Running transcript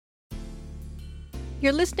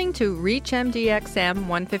You're listening to ReachMD-XM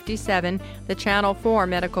 157, the channel for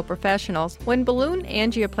medical professionals. When balloon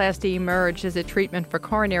angioplasty emerged as a treatment for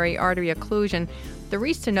coronary artery occlusion, the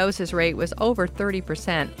restenosis rate was over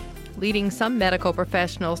 30%, leading some medical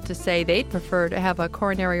professionals to say they'd prefer to have a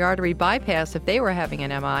coronary artery bypass if they were having an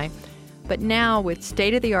MI. But now, with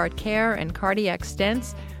state-of-the-art care and cardiac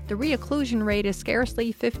stents, the reocclusion rate is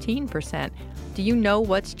scarcely 15%. Do you know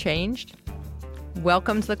what's changed?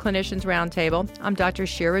 Welcome to the Clinicians Roundtable. I'm Dr.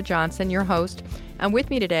 Shira Johnson, your host, and with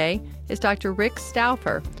me today is Dr. Rick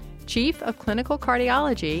Stauffer, Chief of Clinical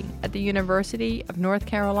Cardiology at the University of North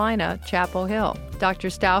Carolina, Chapel Hill. Dr.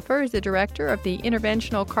 Stauffer is the Director of the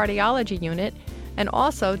Interventional Cardiology Unit and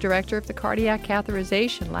also Director of the Cardiac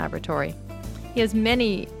Catheterization Laboratory. He has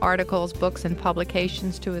many articles, books, and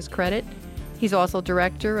publications to his credit. He's also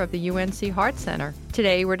director of the UNC Heart Center.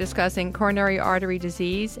 Today, we're discussing coronary artery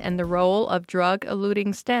disease and the role of drug-eluting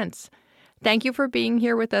stents. Thank you for being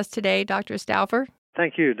here with us today, Dr. Stauffer.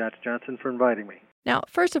 Thank you, Dr. Johnson, for inviting me. Now,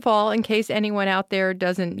 first of all, in case anyone out there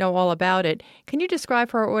doesn't know all about it, can you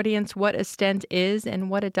describe for our audience what a stent is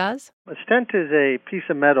and what it does? A stent is a piece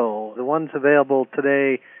of metal. The ones available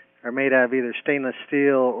today are made out of either stainless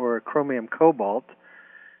steel or chromium cobalt,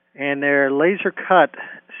 and they're laser cut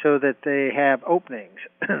so that they have openings.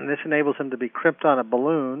 This enables them to be crimped on a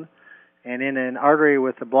balloon, and in an artery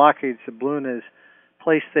with a blockage, the balloon is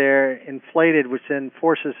placed there, inflated, which then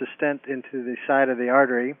forces the stent into the side of the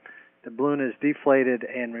artery. The balloon is deflated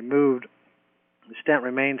and removed. The stent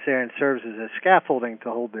remains there and serves as a scaffolding to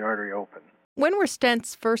hold the artery open. When were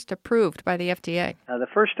stents first approved by the FDA? The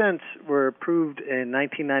first stents were approved in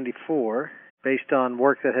 1994 based on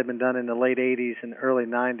work that had been done in the late 80s and early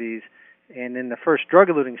 90s, and then the first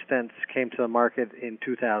drug-eluting stents came to the market in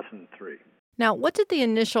 2003. Now, what did the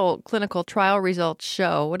initial clinical trial results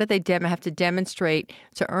show? What did they have to demonstrate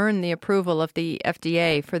to earn the approval of the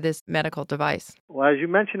FDA for this medical device? Well, as you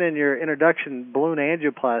mentioned in your introduction, balloon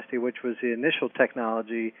angioplasty, which was the initial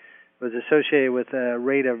technology, was associated with a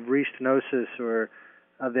rate of restenosis or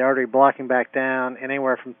of the artery blocking back down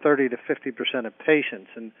anywhere from 30 to 50% of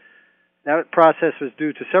patients. And that process was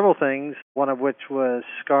due to several things, one of which was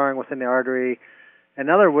scarring within the artery,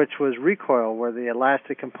 another of which was recoil, where the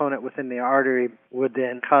elastic component within the artery would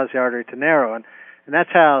then cause the artery to narrow. And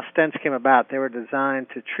that's how stents came about. They were designed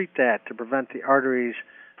to treat that, to prevent the arteries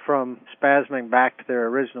from spasming back to their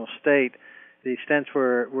original state. The stents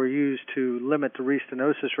were used to limit the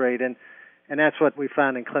restenosis rate, and that's what we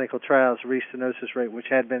found in clinical trials. The restenosis rate, which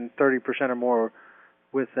had been 30% or more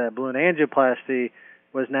with balloon angioplasty,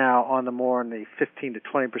 was now on the more in the 15 to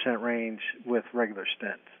 20% range with regular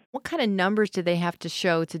stents. What kind of numbers did they have to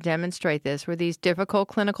show to demonstrate this? Were these difficult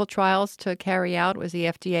clinical trials to carry out? Was the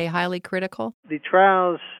FDA highly critical? The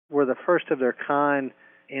trials were the first of their kind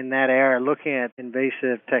in that era, looking at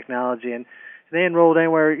invasive technology, and they enrolled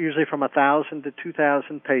anywhere usually from 1,000 to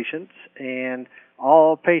 2,000 patients, and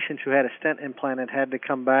all patients who had a stent implanted had to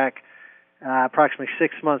come back approximately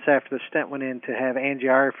 6 months after the stent went in to have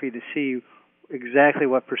angiography to see exactly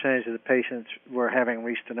what percentage of the patients were having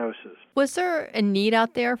restenosis. Was there a need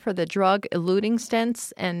out there for the drug-eluting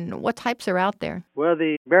stents, and what types are out there? Well,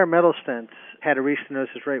 the bare metal stents had a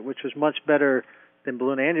restenosis rate which was much better than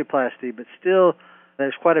balloon angioplasty, but still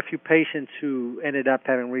there's quite a few patients who ended up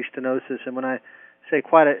having restenosis. And when I say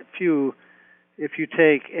quite a few, if you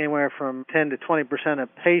take anywhere from 10 to 20% of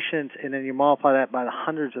patients and then you multiply that by the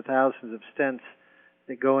hundreds of thousands of stents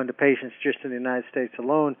that go into patients just in the United States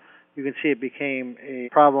alone, you can see it became a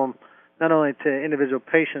problem not only to individual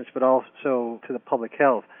patients but also to the public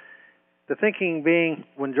health. The thinking being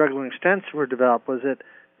when drug-eluting stents were developed was that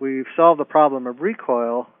we've solved the problem of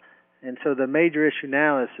recoil, and so the major issue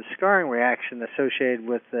now is the scarring reaction associated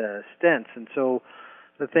with the stents. And so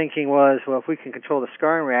the thinking was, well, if we can control the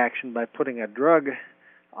scarring reaction by putting a drug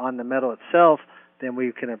on the metal itself, then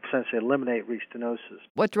we can essentially eliminate restenosis.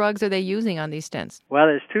 What drugs are they using on these stents? Well,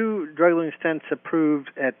 there's 2 drug-eluting stents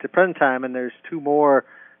approved at the present time, and there's 2 more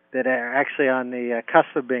that are actually on the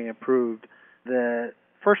cusp of being approved. The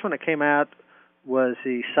first one that came out was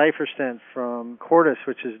the Cypher stent from Cordis,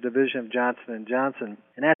 which is a division of Johnson & Johnson,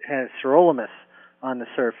 and that has sirolimus on the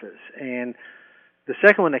surface. And the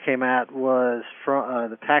second one that came out was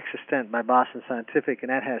from the Taxa stent by Boston Scientific,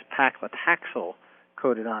 and that has paclitaxel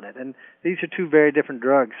coated on it. And these are 2 very different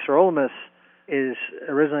drugs. Sirolimus is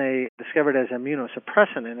originally discovered as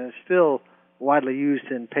immunosuppressant and is still widely used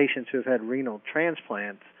in patients who have had renal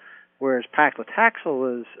transplants, whereas paclitaxel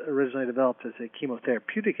was originally developed as a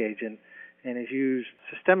chemotherapeutic agent and is used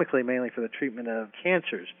systemically mainly for the treatment of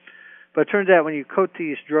cancers. But it turns out when you coat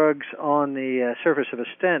these drugs on the surface of a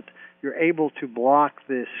stent, you're able to block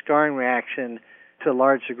the scarring reaction to a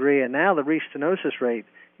large degree, and now the restenosis rate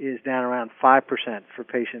is down around 5% for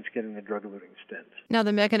patients getting the drug-eluting stents. Now,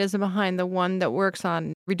 the mechanism behind the one that works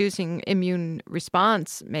on reducing immune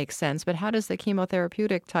response makes sense, but how does the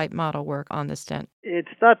chemotherapeutic type model work on the stent? It's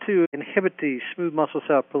thought to inhibit the smooth muscle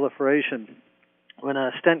cell proliferation. When a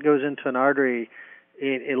stent goes into an artery,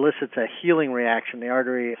 it elicits a healing reaction. The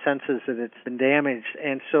artery senses that it's been damaged,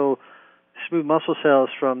 and so smooth muscle cells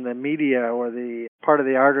from the media or the part of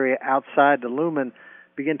the artery outside the lumen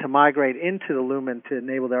begin to migrate into the lumen to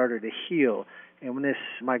enable the artery to heal. And when this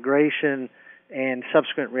migration and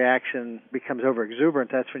subsequent reaction becomes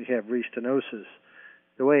overexuberant, that's when you have restenosis.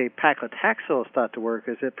 The way paclitaxel is thought to work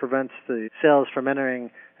is it prevents the cells from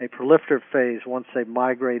entering a proliferative phase once they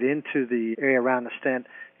migrate into the area around the stent.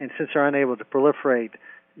 And since they're unable to proliferate,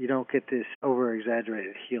 you don't get this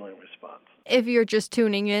over-exaggerated healing response. If you're just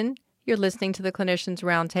tuning in, you're listening to the Clinicians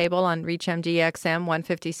Roundtable on ReachMD XM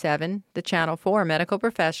 157, the channel for medical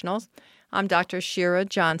professionals. I'm Dr. Shira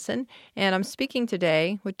Johnson, and I'm speaking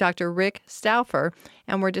today with Dr. Rick Stauffer,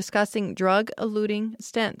 and we're discussing drug-eluting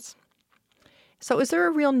stents. So is there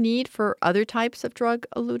a real need for other types of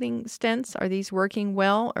drug-eluting stents? Are these working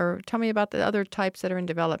well? Or tell me about the other types that are in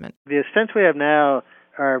development. The stents we have now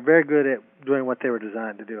are very good at doing what they were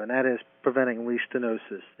designed to do, and that is preventing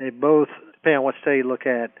restenosis. They both, depending on what study you look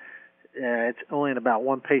at, it's only in about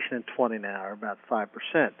one patient in 20 now, or about 5%.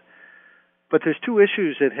 But there's two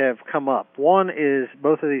issues that have come up. One is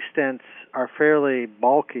both of these stents are fairly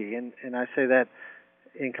bulky, and I say that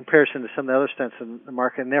in comparison to some of the other stents in the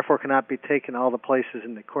market, and therefore cannot be taken all the places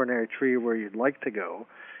in the coronary tree where you'd like to go.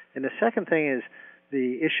 And the second thing is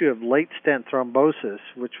the issue of late stent thrombosis,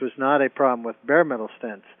 which was not a problem with bare metal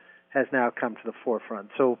stents, has now come to the forefront.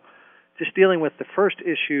 So just dealing with the first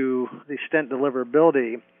issue, the stent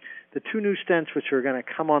deliverability, the two new stents which are going to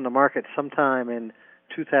come on the market sometime in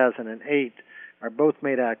 2008 are both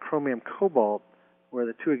made out of chromium cobalt, where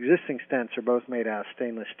the two existing stents are both made out of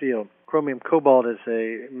stainless steel. Chromium cobalt is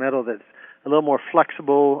a metal that's a little more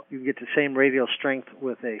flexible. You get the same radial strength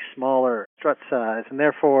with a smaller strut size, and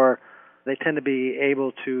therefore they tend to be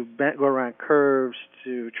able to go around curves,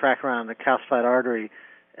 to track around the calcified artery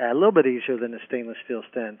a little bit easier than the stainless steel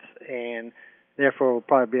stents, and therefore will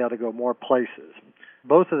probably be able to go more places.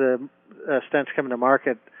 Both of the stents coming to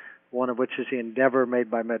market, one of which is the Endeavor made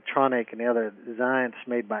by Medtronic and the other Xience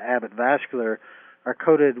made by Abbott Vascular, are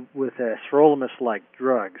coated with sirolimus-like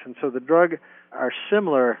drugs. And so the drugs are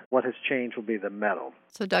similar. What has changed will be the metal.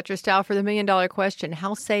 So, Dr. Stauffer, the million-dollar question,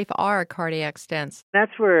 how safe are cardiac stents?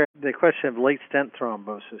 That's where the question of late stent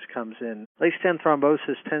thrombosis comes in. Late stent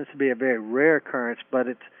thrombosis tends to be a very rare occurrence, but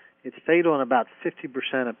it's fatal in about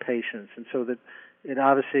 50% of patients, and so that it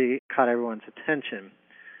obviously caught everyone's attention.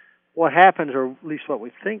 What happens, or at least what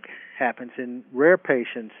we think happens in rare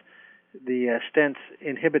patients, the stents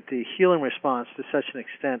inhibit the healing response to such an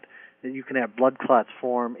extent that you can have blood clots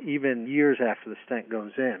form even years after the stent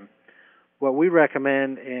goes in. What we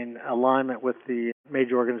recommend in alignment with the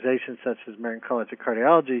major organizations such as American College of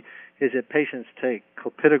Cardiology is that patients take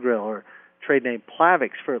clopidogrel or trade name Plavix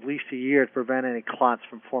for at least a year to prevent any clots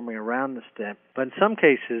from forming around the stent. But in some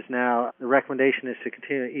cases now, the recommendation is to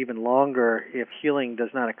continue even longer if healing does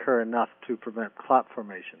not occur enough to prevent clot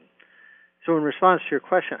formation. So in response to your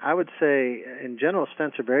question, I would say in general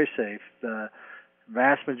stents are very safe. The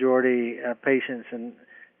vast majority of patients, and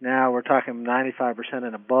now we're talking 95%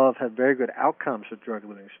 and above, have very good outcomes with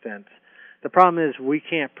drug-eluting stents. The problem is we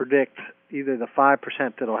can't predict either the 5%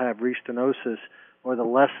 that will have restenosis or the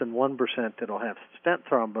less than 1% that will have stent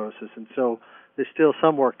thrombosis, and so there's still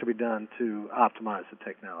some work to be done to optimize the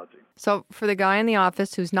technology. So for the guy in the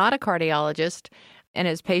office who's not a cardiologist and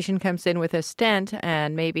his patient comes in with a stent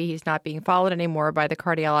and maybe he's not being followed anymore by the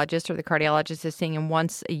cardiologist or the cardiologist is seeing him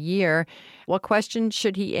once a year, what questions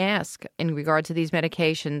should he ask in regard to these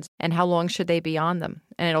medications and how long should they be on them?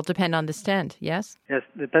 And it'll depend on the stent, yes? Yes,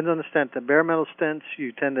 it depends on the stent. The bare metal stents,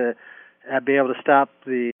 you tend to be able to stop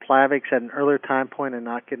the Plavix at an earlier time point and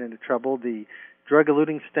not get into trouble. The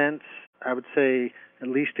drug-eluting stents, I would say at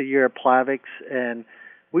least a year of Plavix, and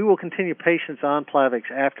we will continue patients on Plavix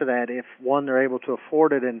after that if, one, they're able to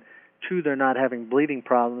afford it, and two, they're not having bleeding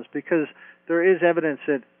problems, because there is evidence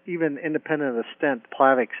that even independent of the stent,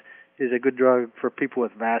 Plavix is a good drug for people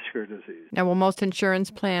with vascular disease. Now, will most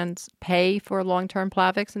insurance plans pay for long-term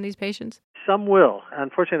Plavix in these patients? Some will.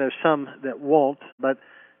 Unfortunately, there's some that won't, but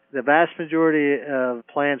the vast majority of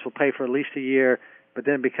plans will pay for at least a year, but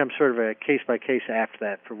then it becomes sort of a case-by-case after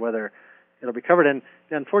that for whether it'll be covered. And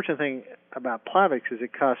the unfortunate thing about Plavix is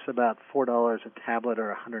it costs about $4 a tablet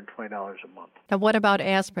or $120 a month. Now, what about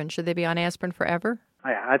aspirin? Should they be on aspirin forever?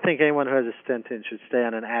 I think anyone who has a stent in should stay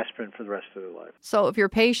on an aspirin for the rest of their life. So if your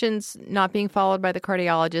patient's not being followed by the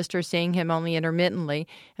cardiologist or seeing him only intermittently,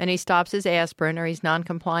 and he stops his aspirin or he's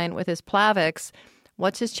non-compliant with his Plavix,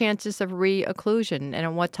 what's his chances of re-occlusion, and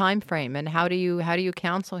in what time frame, and how do you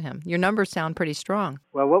counsel him? Your numbers sound pretty strong.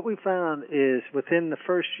 Well, what we found is within the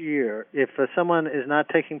first year, if someone is not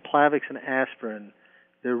taking Plavix and aspirin,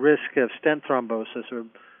 the risk of stent thrombosis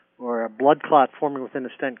or a blood clot forming within the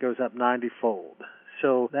stent goes up 90-fold.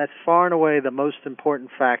 So that's far and away the most important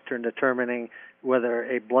factor in determining whether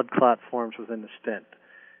a blood clot forms within the stent.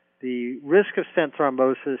 The risk of stent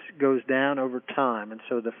thrombosis goes down over time, and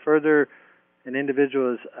so the further an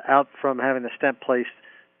individual is out from having the stent placed,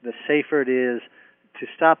 the safer it is to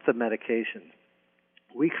stop the medication.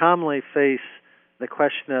 We commonly face the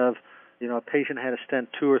question of, a patient had a stent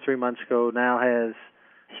 2 or 3 months ago, now has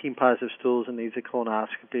heme-positive stools and needs a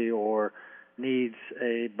colonoscopy, or needs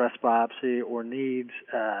a breast biopsy, or needs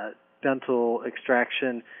dental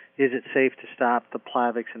extraction. Is it safe to stop the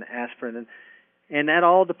Plavix and aspirin? And that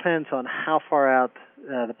all depends on how far out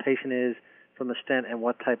the patient is from the stent and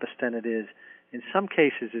what type of stent it is. In some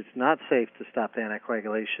cases, it's not safe to stop the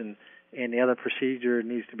anticoagulation, and the other procedure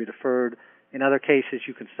needs to be deferred. In other cases,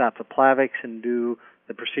 you can stop the Plavix and do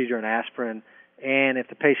the procedure in aspirin. And if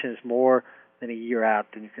the patient is more than a year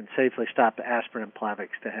out, then you can safely stop the aspirin and Plavix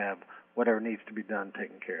to have whatever needs to be done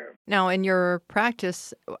taken care of. Now, in your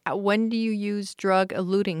practice, when do you use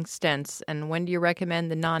drug-eluting stents, and when do you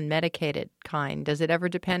recommend the non-medicated kind? Does it ever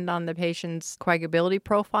depend on the patient's coagulability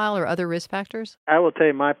profile or other risk factors? I will tell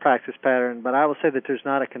you my practice pattern, but I will say that there's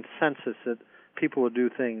not a consensus that people will do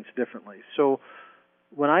things differently. So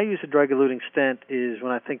when I use a drug-eluting stent is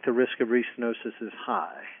when I think the risk of restenosis is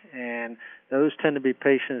high, and those tend to be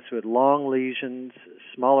patients with long lesions,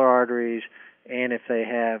 smaller arteries, and if they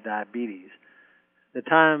have diabetes. The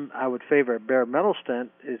time I would favor a bare metal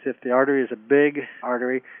stent is if the artery is a big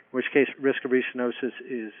artery, in which case risk of restenosis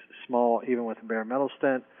is small even with a bare metal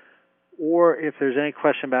stent, or if there's any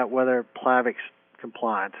question about whether Plavix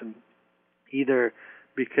compliance, and either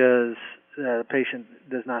because the patient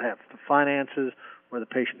does not have the finances, or the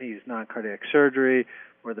patient needs non-cardiac surgery,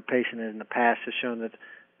 or the patient in the past has shown that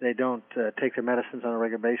they don't take their medicines on a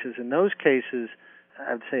regular basis. In those cases,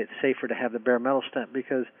 I would say it's safer to have the bare metal stent,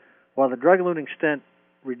 because while the drug-eluting stent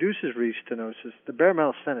reduces restenosis, the bare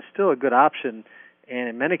metal stent is still a good option, and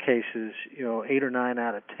in many cases, 8 or 9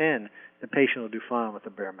 out of 10, the patient will do fine with the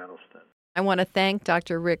bare metal stent. I want to thank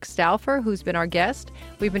Dr. Rick Stauffer, who's been our guest.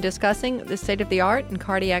 We've been discussing the state-of-the-art in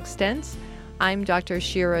cardiac stents. I'm Dr.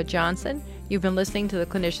 Shira Johnson. You've been listening to the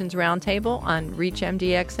Clinicians Roundtable on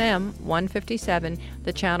ReachMD-XM 157,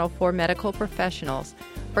 the channel for medical professionals.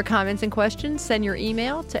 For comments and questions, send your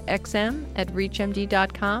email to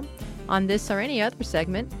xm@reachmd.com on this or any other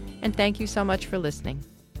segment, and thank you so much for listening.